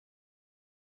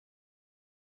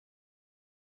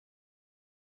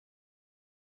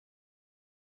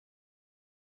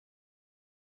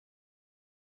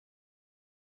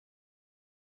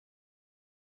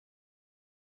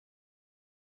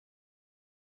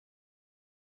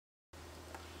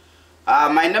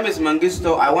My name is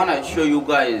Mangisto. I want to show you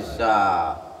guys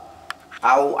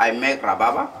how I make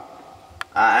Rababa.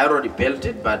 I already built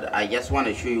it, but I just want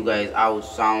to show you guys how it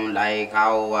sound like,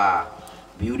 how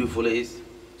beautiful it is.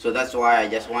 So that's why I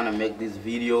just want to make this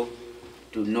video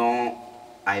to know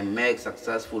I make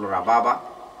successful Rababa,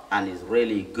 and it's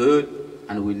really good,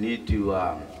 and we need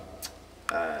to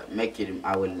make it.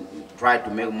 I will try to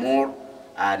make more,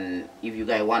 and if you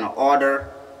guys want to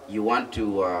order, you want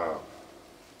to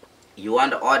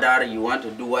order, you want to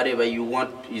do whatever you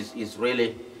want, is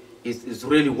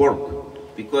really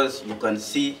work, because you can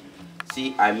see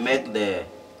I make the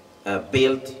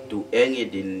belt to hang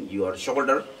it in your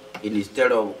shoulder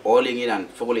instead of holding it and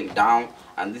falling down.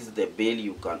 And this is the belt,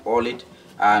 you can hold it,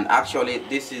 and actually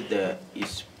this is the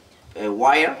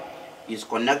wire is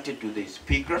connected to the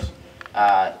speakers.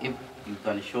 If you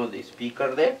can show the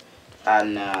speaker there,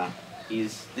 and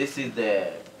this is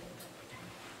the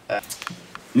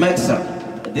mixer.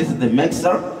 This is the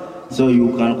mixer, so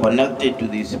you can connect it to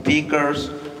the speakers,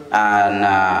 and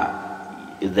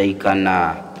they can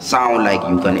sound like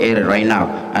you can hear it right now.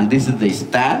 And this is the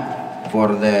stand for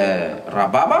the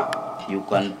Rababa. You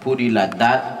can put it like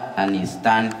that, and it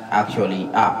stand actually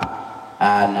up.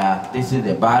 And this is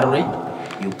the battery.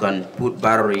 You can put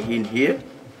battery in here.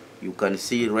 You can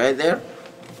see it right there.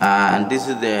 And this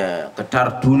is the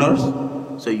guitar tuners,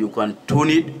 so you can tune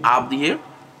it up here,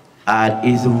 and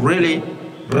it's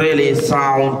really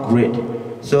sound great.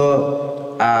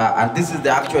 So and this is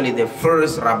actually the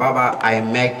first Rababa I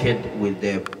make it with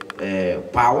the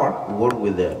power, work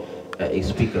with the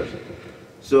speakers.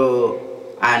 So,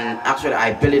 and actually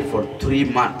I built it for 3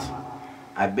 months.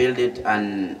 I built it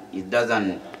and it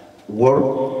doesn't work.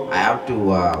 I have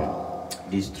to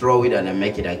destroy it and I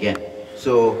make it again.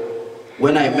 So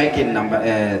when I make it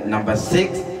number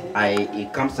 6,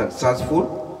 it comes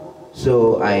successful.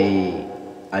 So I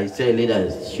say let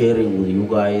us sharing with you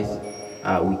guys.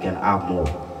 We can have more.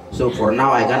 So for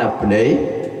now I gonna play,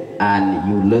 and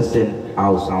you listen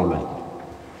how it sound like.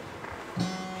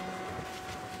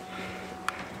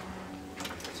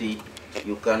 See,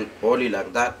 you can hold it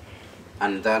like that,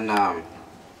 and then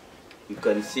you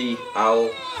can see how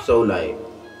so like.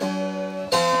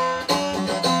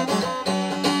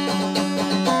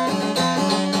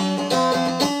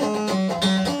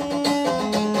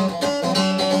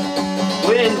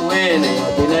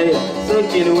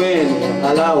 Sakin wen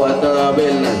alawa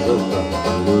tabel na zuka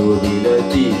bila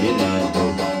tibi na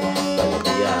zuka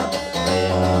ya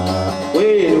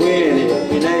wen ya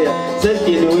binaya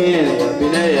sakin wen ya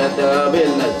binaya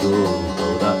tabel na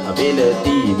zuka bila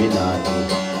tibi na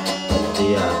zuka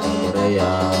ya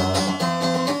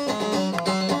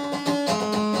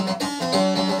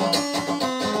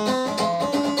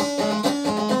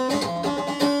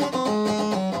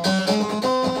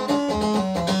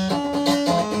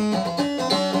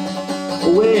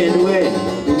wen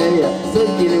binaya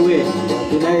sakin wen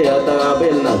binaya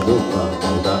tabel na zuka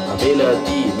bila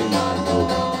tibi na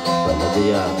zuka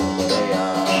ya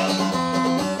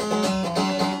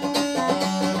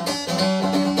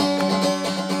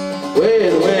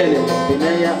wen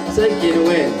binaya sakin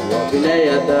wen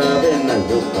binaya tabel na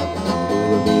zuka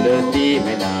bila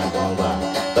tibi na zuka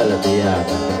ya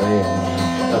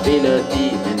bila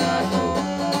tibi na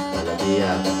zuka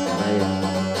ya.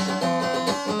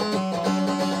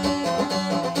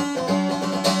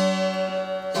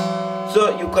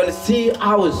 So you can see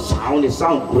how it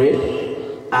sounds great.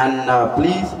 And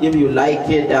please, if you like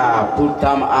it, put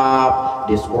thumb up,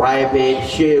 describe it,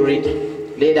 share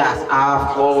it. Let us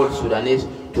have all Sudanese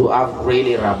to have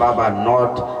really Rababa.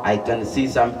 Not, I can see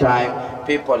sometimes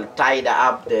people tied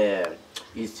up the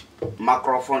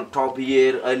microphone top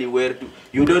here, anywhere.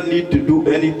 You don't need to do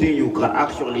anything. You can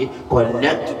actually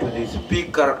connect to the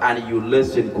speaker and you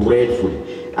listen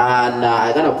gratefully. And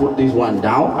I'm gonna put this one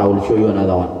down. I will show you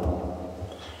another one.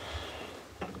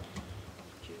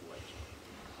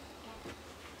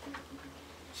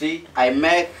 See, I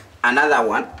make another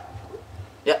one.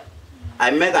 Yeah, I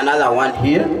make another one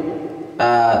here.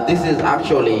 This is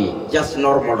actually just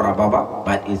normal Rababa,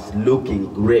 but it's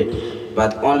looking great.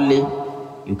 But only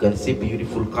you can see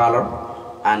beautiful color,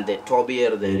 and the top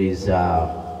here there is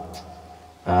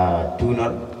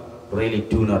tuner, really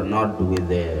tuner, not with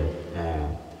the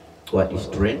what is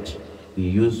strange. We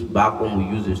use back home,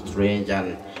 we use a strange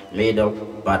and made up,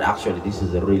 but actually this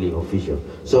is a really official.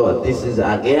 So this is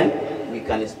again. We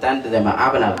can stand them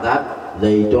up like that.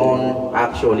 They don't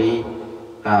actually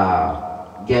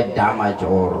get damaged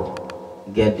or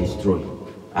get destroyed.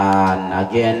 And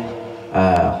again,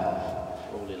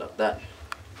 hold it like that.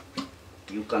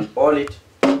 You can hold it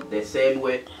the same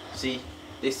way. See,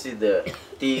 This is the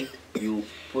thing, you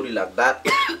put it like that,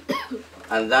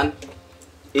 and then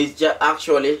it's just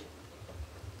actually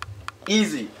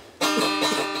easy.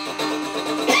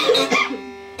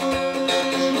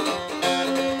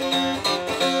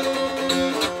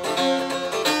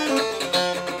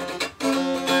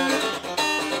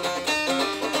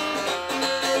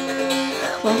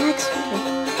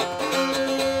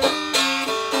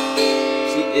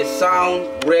 See, it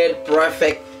sounds great,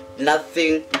 perfect,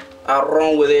 nothing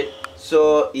wrong with it,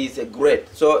 so it's great.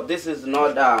 So this is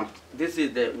not this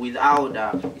is the without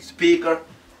speaker,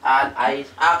 and I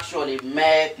actually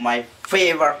make my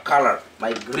favorite color.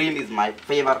 My green is my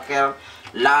favorite color,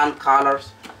 land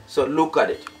colors. So look at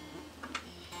it,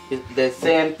 it's the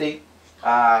same thing.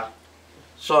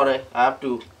 Sorry, I have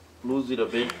to lose it a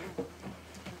bit.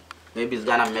 Maybe it's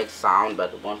gonna make sound,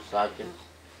 but 1 second.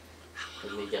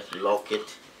 Let me just lock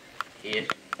it here,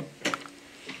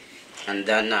 and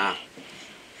then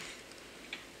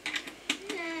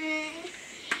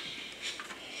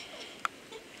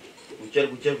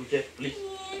Gujar, please.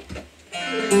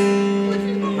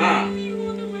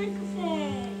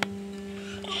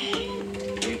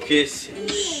 In case.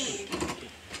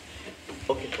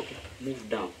 Okay, move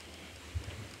down.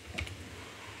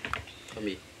 Come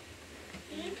here.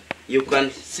 You can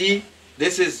see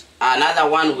this is another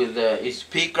one with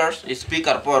speakers, a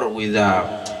speaker port with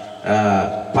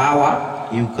power.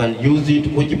 You can use it.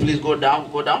 Would you please go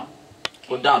down? Go down.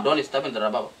 Don't step in the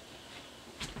Rababa.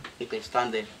 You can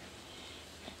stand there.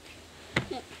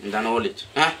 And then hold it.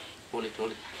 Hold it.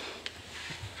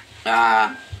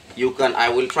 You can. I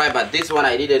will try, but this one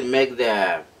I didn't make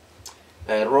the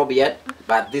rope yet.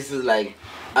 But this is like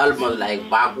almost like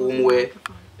vacuum way.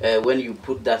 When you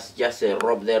put that just a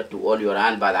rope there to hold your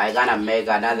hand, but I gonna make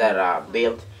another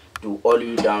belt to hold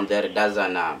you down there. It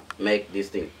doesn't make this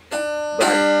thing,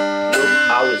 but look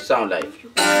how it sound like.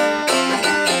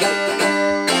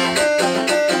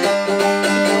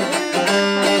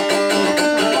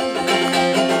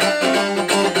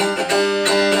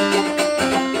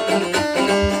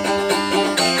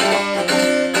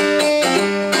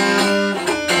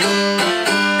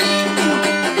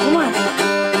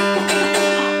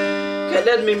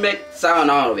 Let me make sound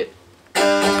out of it.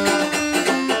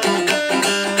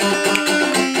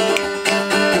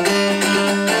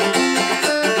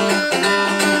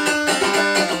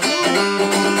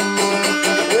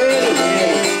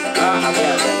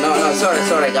 No,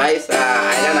 sorry guys. I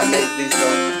gotta make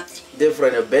this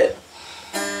different a bit.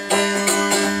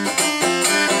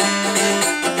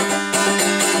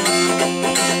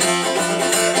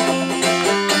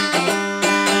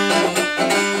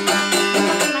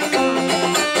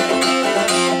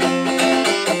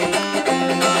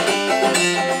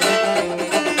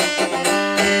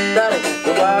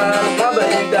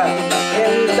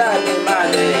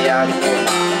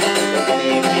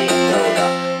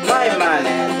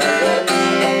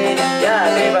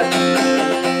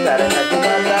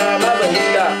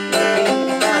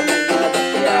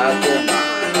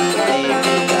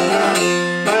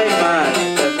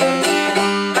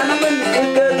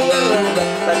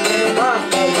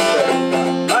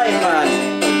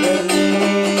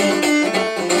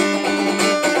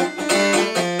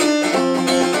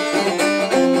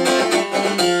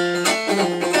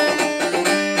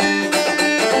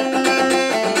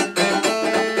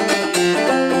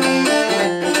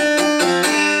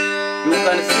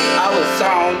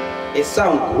 It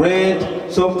sounds great,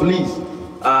 so please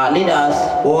let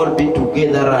us all be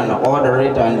together and order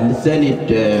it and send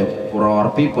it for our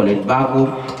people in Baku.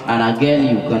 And again,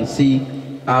 you can see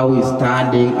how we're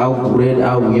standing, how great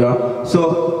how we are.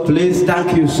 So please,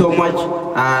 thank you so much,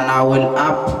 and I will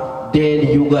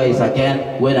update you guys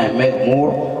again when I make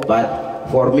more. But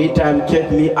for meantime,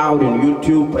 check me out on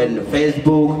YouTube and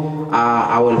Facebook.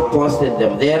 I will post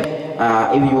them there.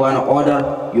 If you want to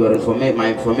order,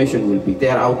 my information will be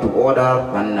there, how to order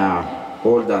and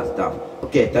all that stuff.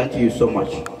 Okay, thank you so much.